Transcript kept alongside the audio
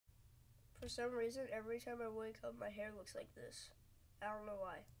For some reason, every time I wake up, my hair looks like this. I don't know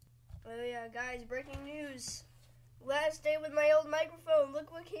why. Oh yeah, guys, breaking news. Last day with my old microphone.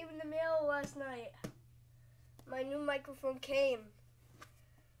 Look what came in the mail last night. My new microphone came.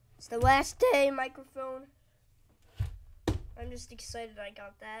 It's the last day microphone. I'm just excited I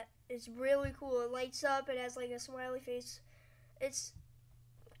got that. It's really cool. It lights up. It has like a smiley face. It's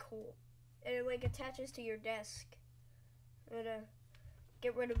cool. And it like attaches to your desk. I'm gonna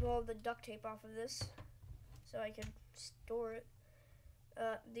get rid of all the duct tape off of this so I can store it.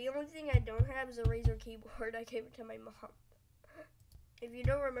 The only thing I don't have is a Razer keyboard. I gave it to my mom. If you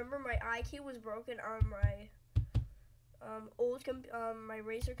don't remember, my iKey was broken on my my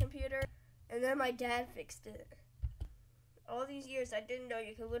Razer computer, and then my dad fixed it. All these years, I didn't know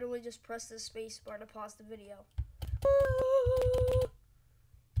you could literally just press the space bar to pause the video.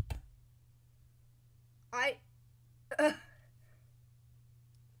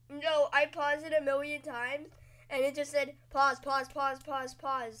 No, I paused it a million times, and it just said pause, pause, pause, pause,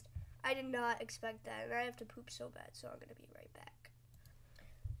 paused. I did not expect that, and I have to poop so bad, so I'm gonna be right back.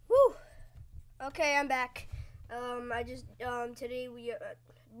 Woo! Okay, I'm back. Today we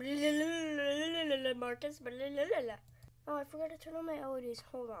Marcus. Oh, I forgot to turn on my LEDs.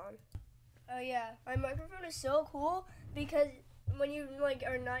 Hold on. Oh yeah, my microphone is so cool because when you like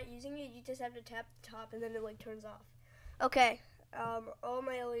are not using it, you just have to tap the top and then it like turns off. Okay. All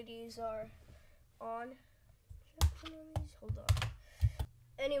my LEDs are on. Hold on.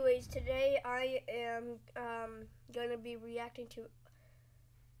 Anyways, today I am gonna be reacting to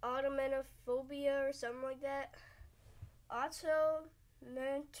Automatonophobia or something like that.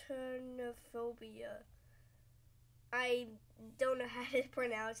 Automatonophobia. I don't know how to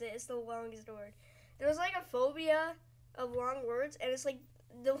pronounce it. It's the longest word. There's like a phobia of long words, and it's like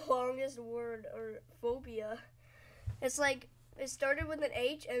the longest word, or phobia. It's like, it started with an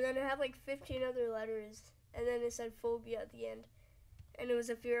H, and then it had like 15 other letters, and then it said phobia at the end, and it was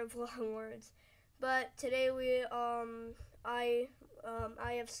a fear of long words. But today I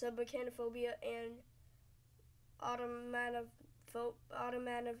have Submechanophobia and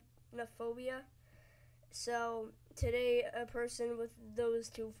Automatonophobia. So today, a person with those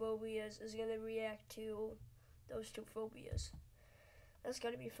two phobias is gonna react to those two phobias. That's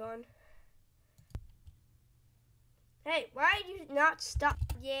gonna be fun. Hey, why did you not stop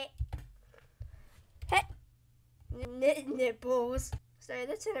yet? Hey, nipples. Sorry,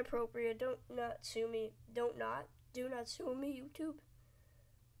 that's inappropriate. Do not sue me, YouTube.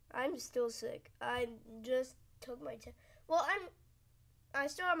 I'm still sick. I just took my I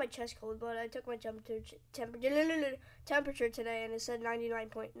still have my chest cold, but I took my temperature today, and it said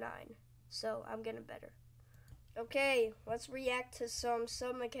 99.9. So I'm getting better. Okay, let's react to some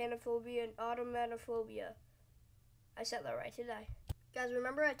Submechanophobia and Automatonophobia. I said that right, didn't I? Guys,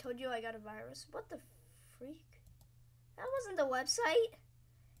 remember I told you I got a virus? What the freak? That wasn't the website.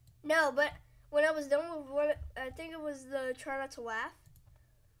 No, but when I was done with one, I think it was the Try Not to Laugh.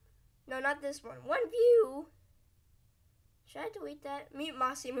 No, not this one. One view. Should I delete that? Meet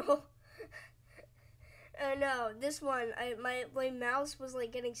Massimo. No, this one. My mouse was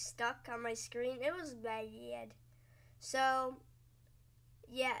like getting stuck on my screen. It was bad. So,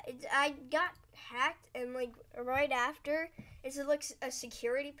 yeah, I got hacked, and like right after, it's like a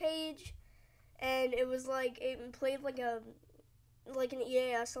security page, and it was like, it played like an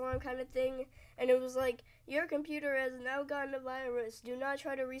EAS alarm kind of thing, and it was like, your computer has now gotten a virus. Do not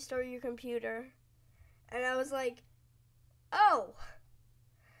try to restart your computer. And I was like, oh,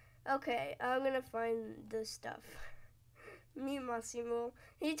 okay, I'm gonna find this stuff. Me, Massimo.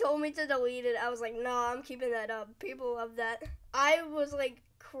 He told me to delete it. I was like, no, I'm keeping that up. People love that. I was like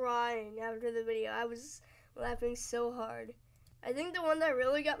crying after the video. I was laughing so hard. I think the one that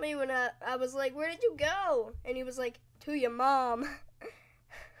really got me when I was like, where did you go? And he was like, to your mom.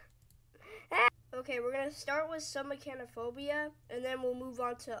 Okay, we're gonna start with Submechanophobia, and then we'll move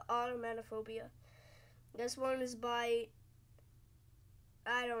on to Automatonophobia. This one is by,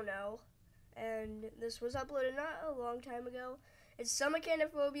 I don't know, and this was uploaded not a long time ago. It's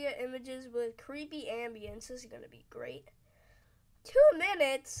Submechanophobia images with creepy ambience. This is gonna be great. 2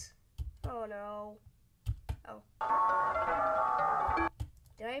 minutes? Oh no. Oh.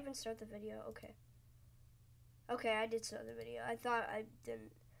 Did I even start the video? Okay. Okay, I did start the video. I thought I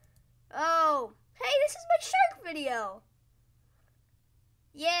didn't. Oh! Hey, this is my shark video!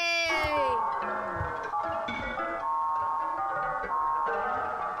 Yay!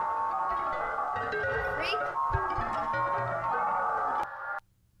 Freak?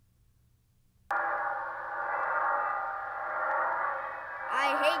 I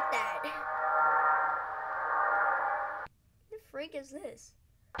hate that. What the freak is this?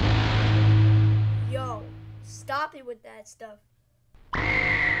 Yo, stop it with that stuff.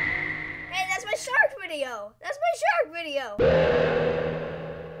 Hey, that's my shark video. That's my shark video.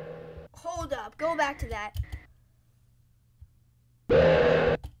 Hold up, go back to that.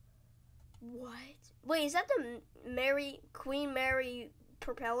 What? Wait, is that the Queen Mary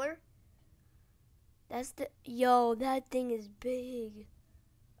propeller? That's the, yo, that thing is big.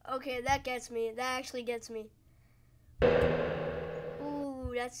 Okay, that gets me. That actually gets me.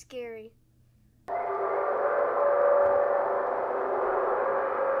 Ooh, that's scary.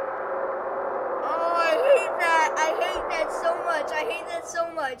 Oh, I hate that. I hate that so much. I hate that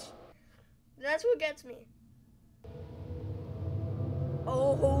so much. That's what gets me.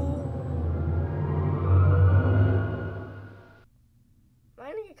 Oh. Am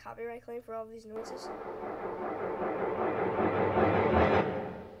I gonna get copyright claim for all these noises?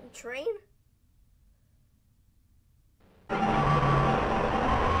 Train? What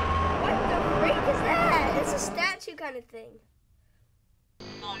the freak is that? It's a statue kind of thing.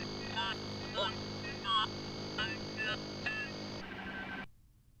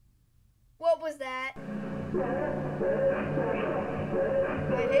 What was that?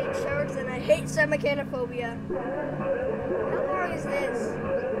 I hate sharks and I hate Submechanophobia. How long is this?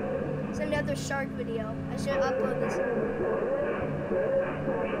 It's another shark video. I should upload this.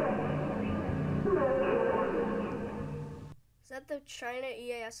 Is that the China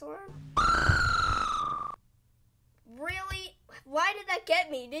EAS alarm? Really? Why did that get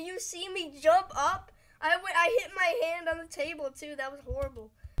me? Did you see me jump up? I hit my hand on the table too. That was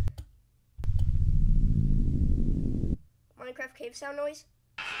horrible. Minecraft cave sound noise?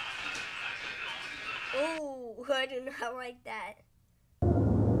 Oh, I do not like that.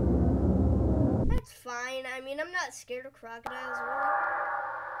 That's fine. I mean, I'm not scared of crocodiles, really.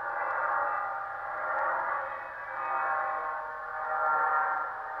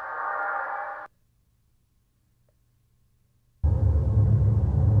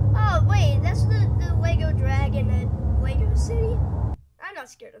 Oh, wait, that's the Lego dragon at Lego City? I'm not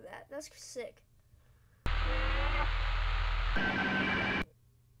scared of that. That's sick.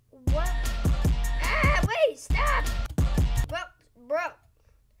 What? Ah, wait, stop! Bro.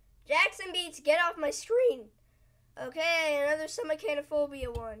 Jackson Beats, get off my screen. Okay, another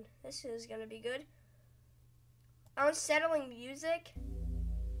Submechanophobia one. This is gonna be good. Unsettling music.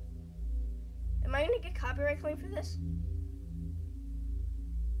 Am I gonna get copyright claim for this?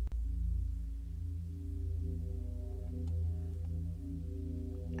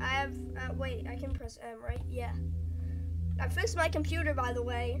 I have, wait, I can press M, right? Yeah. I fixed my computer, by the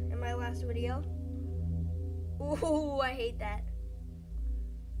way, in my last video. Ooh, I hate that.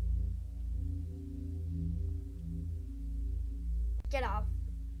 Get off.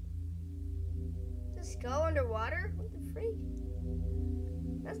 Just go underwater? What the freak?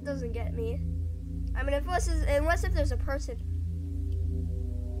 That doesn't get me. I mean, unless if there's a person.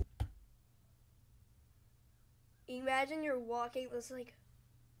 Imagine you're walking, it's like,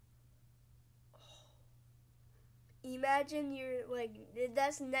 imagine you're like,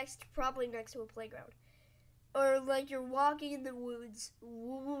 that's probably next to a playground. Or like you're walking in the woods,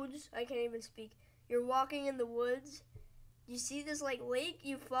 I can't even speak. You're walking in the woods, you see this like lake,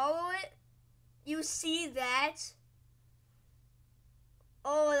 you follow it, you see that.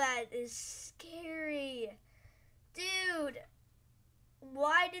 Oh, that is scary. Dude,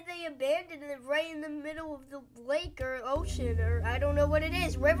 why did they abandon it right in the middle of the lake or ocean or I don't know what it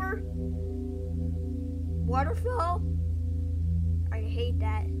is, river? Waterfall? I hate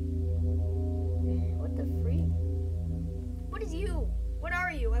that. What the freak? What is you? What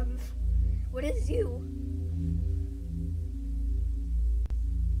are you? What is you?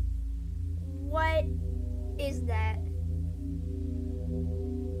 What is that?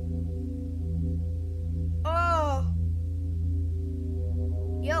 Oh.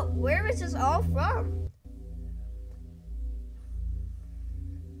 Yo, where is this all from?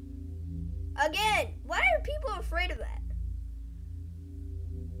 Again, why are people afraid of that?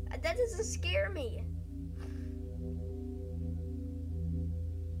 That doesn't scare me.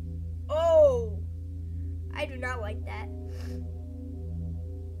 Oh, I do not like that.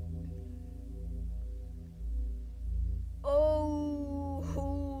 Oh,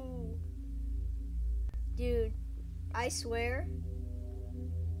 dude, I swear.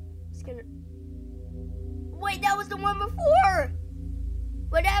 It's gonna. Wait, that was the one before.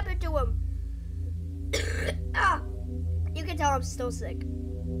 What happened to him? Ah, you can tell I'm still sick.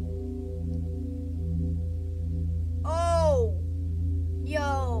 Oh,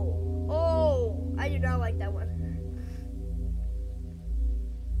 yo, oh, I do not like that one.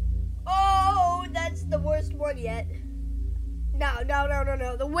 Oh, that's the worst one yet. No.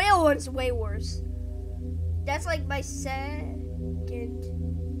 The whale one's way worse. That's like my second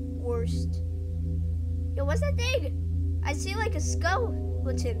worst. Yo, what's that thing? I see like a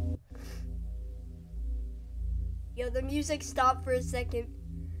skeleton. Yo, the music stopped for a second.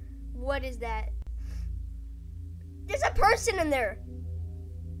 What is that? There's a person in there.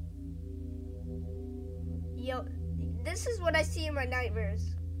 Yo, this is what I see in my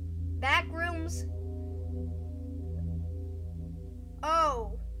nightmares. Back rooms.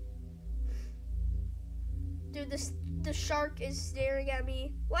 Oh. Dude, the shark is staring at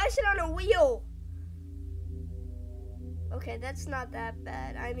me. Why is it on a wheel? Okay, that's not that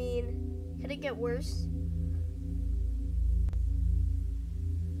bad. I mean, could it get worse?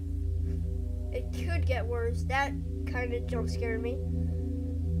 It could get worse. That kind of jump scared me.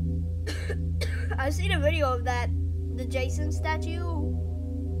 I've seen a video of that. The Jason statue.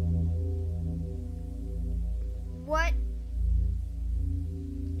 What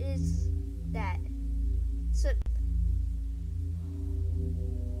is that?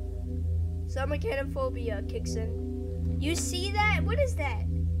 Submechanophobia kicks in. You see that? What is that?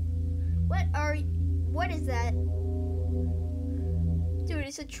 What is that? Dude,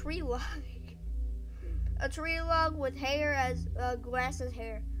 it's a tree log. A tree log with hair as glass as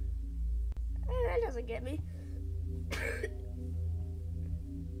hair. That doesn't get me.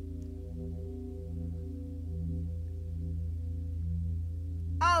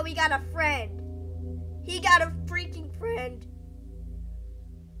 Oh, we got a friend. He got a freaking friend.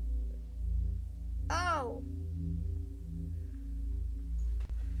 Oh.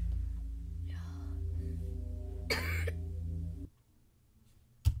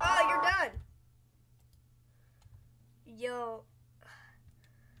 Oh, you're done. Yo.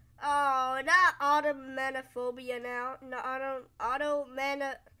 Oh, not automatonophobia now. No, how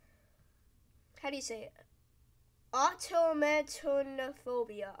do you say it?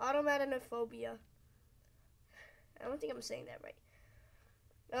 Automatonophobia. Automatonophobia. I don't think I'm saying that right.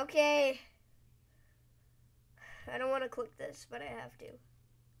 Okay. I don't want to click this, but I have to.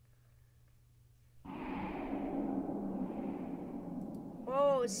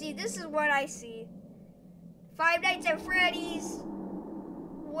 Oh, see, this is what I see. Five Nights at Freddy's.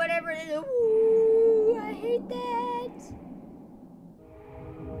 Whatever it is. Ooh, I hate that.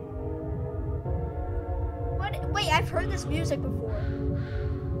 What? Wait, I've heard this music before.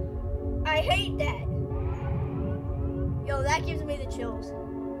 I hate that. Yo, that gives me the chills.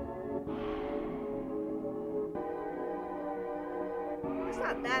 It's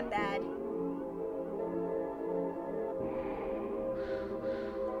not that bad.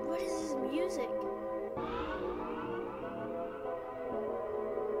 What is this music?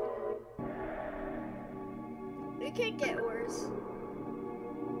 It could get worse.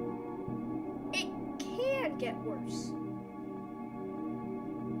 It can get worse.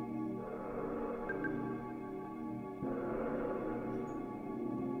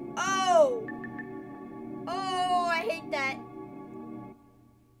 Oh! Oh, I hate that.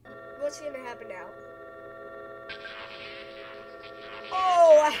 What's gonna happen now?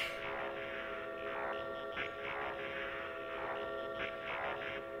 Oh!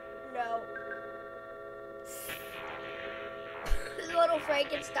 No. Little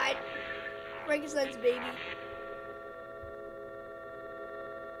Frankenstein's baby.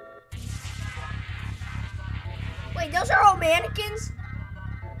 Wait, those are all mannequins?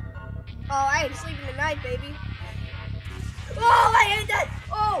 Oh, I ain't sleeping tonight, baby. Oh, I hate that!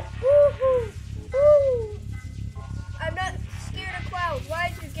 Oh, woo-hoo, woo! I'm not scared of clowns.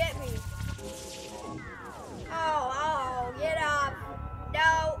 Why'd you get me? Oh, get off.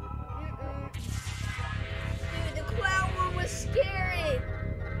 No. Dude, the clown one was scary.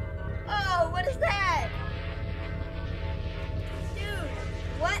 Oh, what is that? Dude,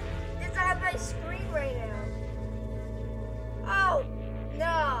 what is on my screen right now? Oh,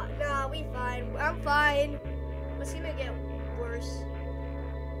 no, we fine. I'm fine. What's gonna get worse?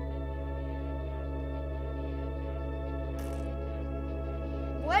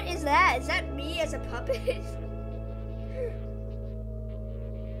 What is that? Is that me as a puppet?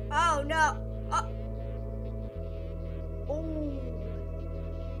 Oh, no. Oh.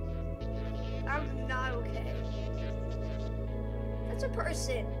 I'm not okay. That's a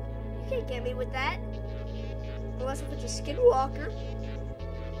person. You can't get me with that. Unless if it's a skinwalker.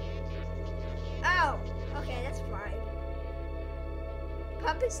 Oh, okay, that's fine.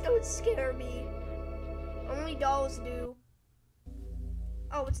 Puppets don't scare me. Only dolls do.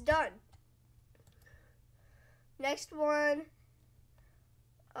 Oh, it's done. Next one.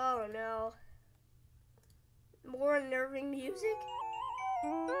 Oh no. More unnerving music?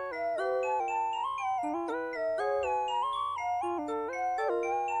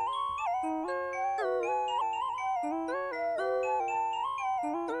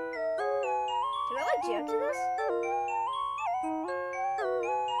 jam to this?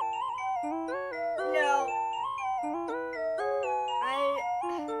 No.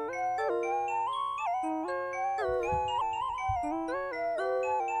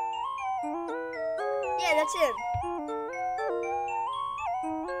 Yeah, that's him.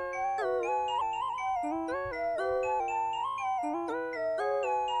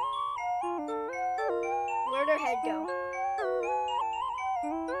 Where'd her head go?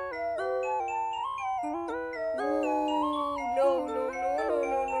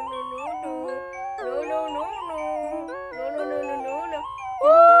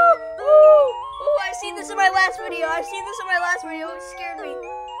 I've seen this in my last video. It scared me.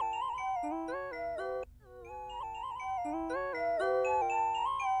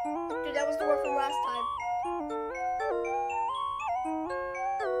 Dude, that was the one from last time.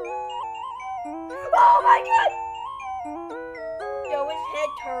 Oh my god! Yo, his head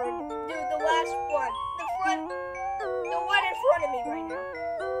turned. Dude, the last one. The one in front of me right now.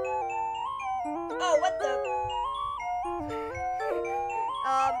 Oh, what the?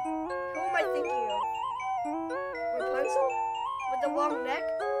 Who am I thinking of? Rapunzel? With the long neck?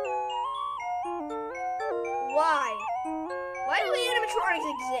 Why? Why do animatronics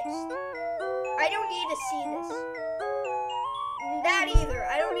exist? I don't need to see this. That either.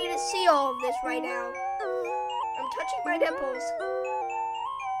 I don't need to see all of this right now. I'm touching my nipples.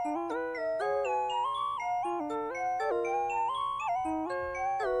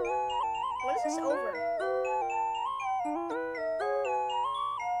 What is this over?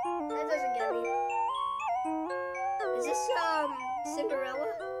 That doesn't get me. Is this, Cinderella?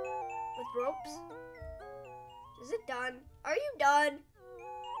 With ropes? Is it done? Are you done?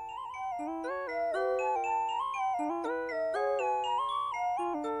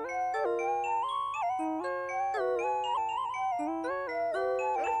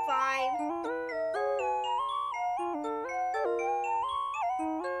 I'm fine.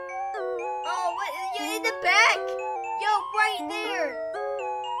 Oh, what? You're in the back! Yo, right there!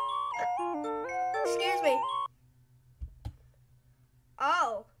 Excuse me.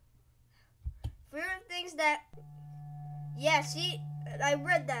 Oh. Fear of things that... Yeah, see? I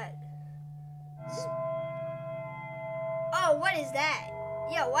read that. Oh, what is that?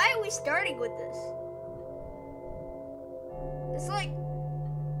 Yeah, why are we starting with this? It's like...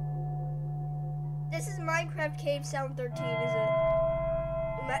 This is Minecraft Cave Sound 13, is it?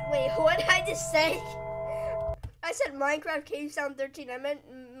 Wait, what did I just say? I said Minecraft Cave Sound 13. I meant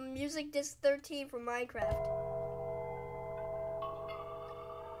Music Disc 13 from Minecraft.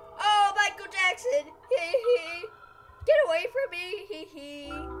 Oh, Michael Jackson! Get away from me!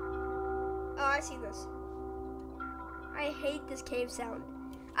 Oh, I see this. I hate this cave sound.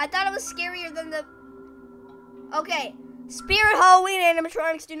 I thought it was scarier than the... Okay. Spirit Halloween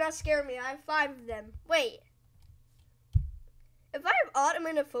animatronics do not scare me. I have 5 of them. Wait. If I have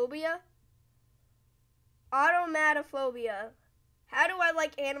Automatonophobia, how do I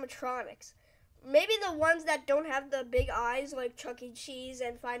like animatronics? Maybe the ones that don't have the big eyes, like Chuck E. Cheese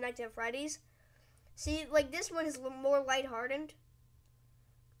and Five Nights at Freddy's. See, like this one is more lighthearted.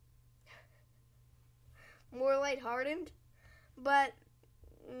 But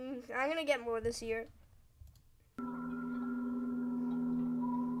I'm gonna get more this year.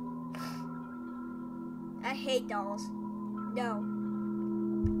 I hate dolls. No.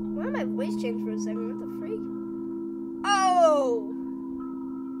 Why did my voice change for a second? What the freak? Oh!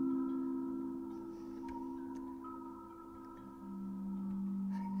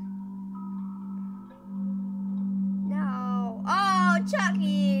 No. Oh,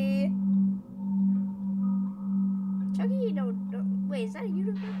 Chucky! Chucky, no. Wait, is that a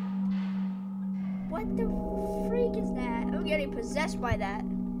YouTuber? What the freak is that? I'm getting possessed by that.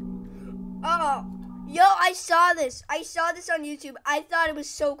 Oh. Yo, I saw this. I saw this on YouTube. I thought it was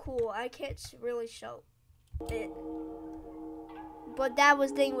so cool. I can't really show it. But that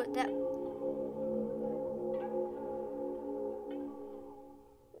was thing with that.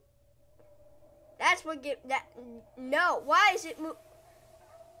 That's what get that. No, why is it move?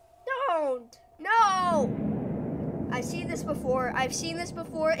 Don't. No. I've seen this before.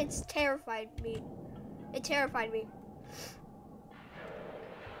 It's terrified me. It terrified me.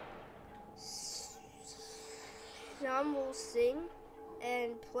 Some will sing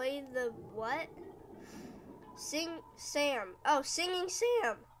and play the what? Sing Sam. Oh, Singing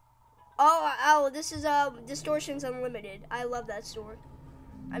Sam. Oh, this is Distortions Unlimited. I love that store.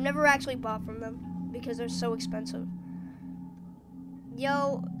 I've never actually bought from them because they're so expensive.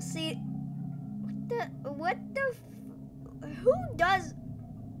 Yo, see, who does?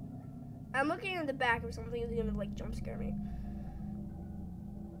 I'm looking in the back of something that's gonna like jump scare me.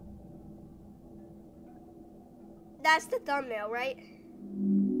 That's the thumbnail, right?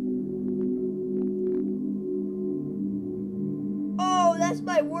 Oh, that's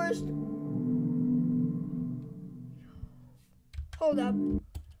my worst. Hold up.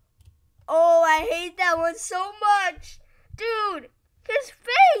 Oh, I hate that one so much. Dude, his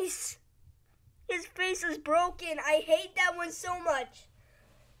face. His face is broken. I hate that one so much.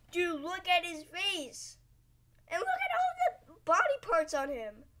 Dude, look at his face. And look at all the body parts on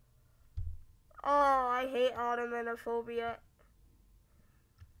him. Oh, I hate Automatonophobia.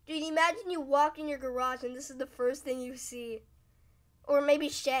 Dude, imagine you walk in your garage and this is the first thing you see. Or maybe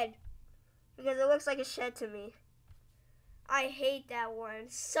shed. Because it looks like a shed to me. I hate that one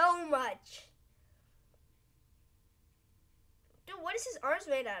so much. Dude, what is his arms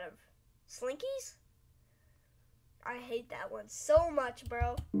made out of? Slinkies? I hate that one so much,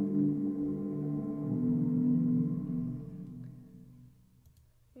 bro.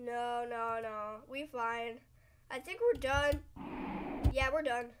 No. We fine. I think we're done. Yeah, we're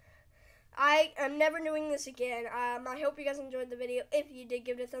done. I'm never doing this again. I hope you guys enjoyed the video. If you did,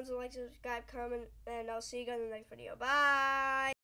 give it a thumbs up, like, subscribe, comment, and I'll see you guys in the next video. Bye!